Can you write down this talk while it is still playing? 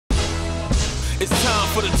It's time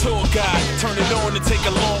for the tour guide. Turn it on and take a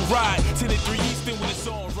long ride. 10 and 3 Eastern when it's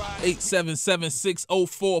on ride.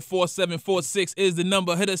 877-604-4746 is the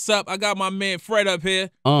number. Hit us up. I got my man Fred up here.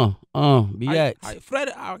 BX.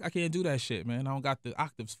 Fred, I can't do that shit, man. I don't got the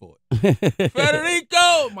octaves for it.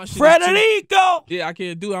 Federico! My shit Frederico! Yeah, I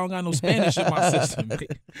can't do it. I don't got no Spanish in my system. Man.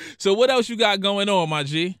 So what else you got going on, my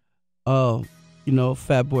G? You know,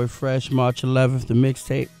 Fat Boy Fresh, March 11th, the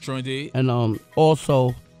mixtape. True indeed. And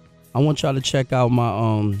also, I want y'all to check out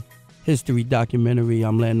my history documentary.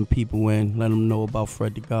 I'm letting people in, letting them know about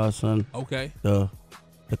Fred the Godson. Okay. The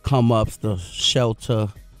come-ups, the shelter,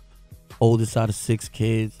 oldest out of 6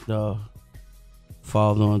 kids, the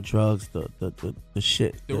father on drugs, the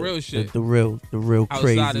shit. The real shit. The real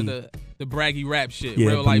crazy. Outside of the braggy rap shit, yeah,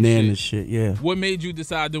 real life banana shit, yeah. What made you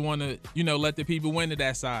decide to want to, let the people win to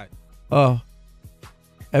that side?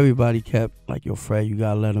 Everybody kept like, yo, Fred, you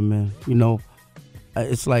gotta let him in. You know,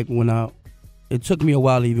 it's like it took me a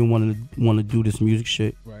while to even want to do this music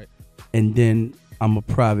shit. Right. And then I'm a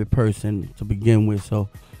private person to begin with, so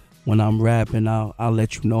when I'm rapping, I'll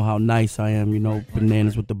let you know how nice I am. You know,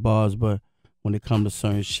 bananas with the bars, but when it comes to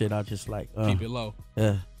certain shit, I just like keep it low.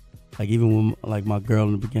 Yeah. Like even when like my girl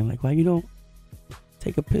in the beginning, like, why you don't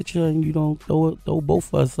take a picture and you don't throw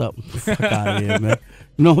both of us up? Fuck out of here, man.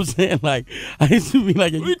 You know what I'm saying? Like, I used to be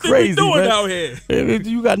like, you crazy, what you doing man. Out here?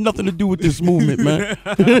 You got nothing to do with this movement, man.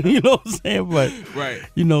 You know what I'm saying? But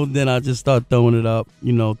then I just start throwing it up.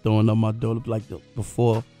 Throwing up my dough. Like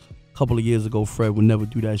before, a couple of years ago, Fred would never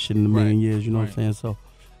do that shit in a million years. You know what I'm saying? So,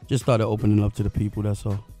 just started opening up to the people. That's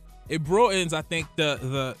all. It broadens, I think,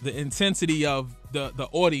 the intensity of the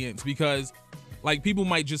audience, because like people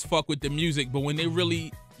might just fuck with the music, but when they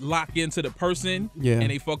really lock into the person and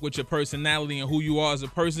they fuck with your personality and who you are as a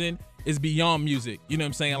person, it's beyond music. You know what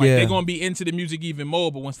I'm saying? Like they're gonna be into the music even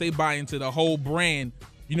more, but once they buy into the whole brand,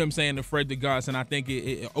 you know what I'm saying, the Fred the Godson, I think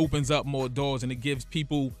it opens up more doors and it gives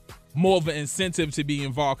people more of an incentive to be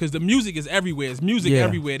involved, because the music is everywhere. It's music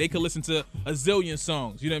everywhere. They could listen to a zillion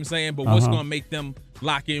songs, you know what I'm saying? But what's gonna make them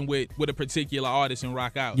lock in with a particular artist and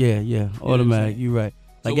rock out? Yeah, automatic. You're right.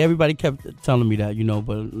 Like, so, everybody kept telling me that,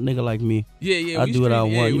 but a nigga like me, I do what I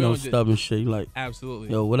want, stubborn shit. Like,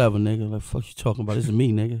 absolutely. Yo, whatever, nigga. Like, fuck you talking about? This is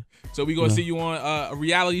me, nigga. So we gonna see you on a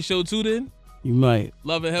reality show too, then? You might.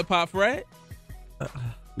 Love and Hip Hop, Fred?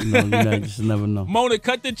 You just never know. Mona,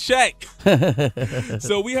 cut the check.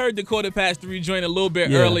 So we heard the 3:15 joint a little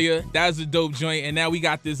bit earlier. That was a dope joint, and now we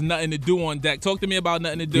got this Nothing to Do on deck. Talk to me about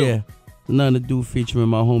Nothing to Do. Yeah, Nothing to Do featuring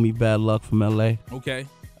my homie Bad Luck from LA. Okay.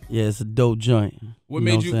 Yeah, it's a dope joint. What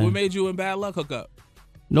made you and Bad Luck hook up?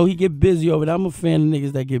 No, he get busy over there. I'm a fan of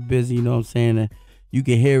niggas that get busy, you know what I'm saying? And you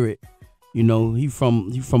can hear it. He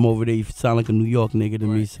from over there. He sound like a New York nigga to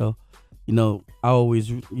me, so I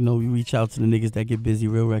always, we reach out to the niggas that get busy,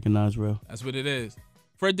 real recognize real. That's what it is.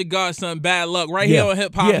 Fred the Godson, Bad Luck, right here on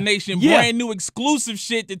Hip Hop Nation. Brand new exclusive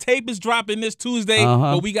shit. The tape is dropping this Tuesday,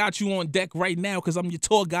 but we got you on deck right now because I'm your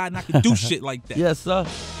tour guide and I can do shit like that. Yes, sir.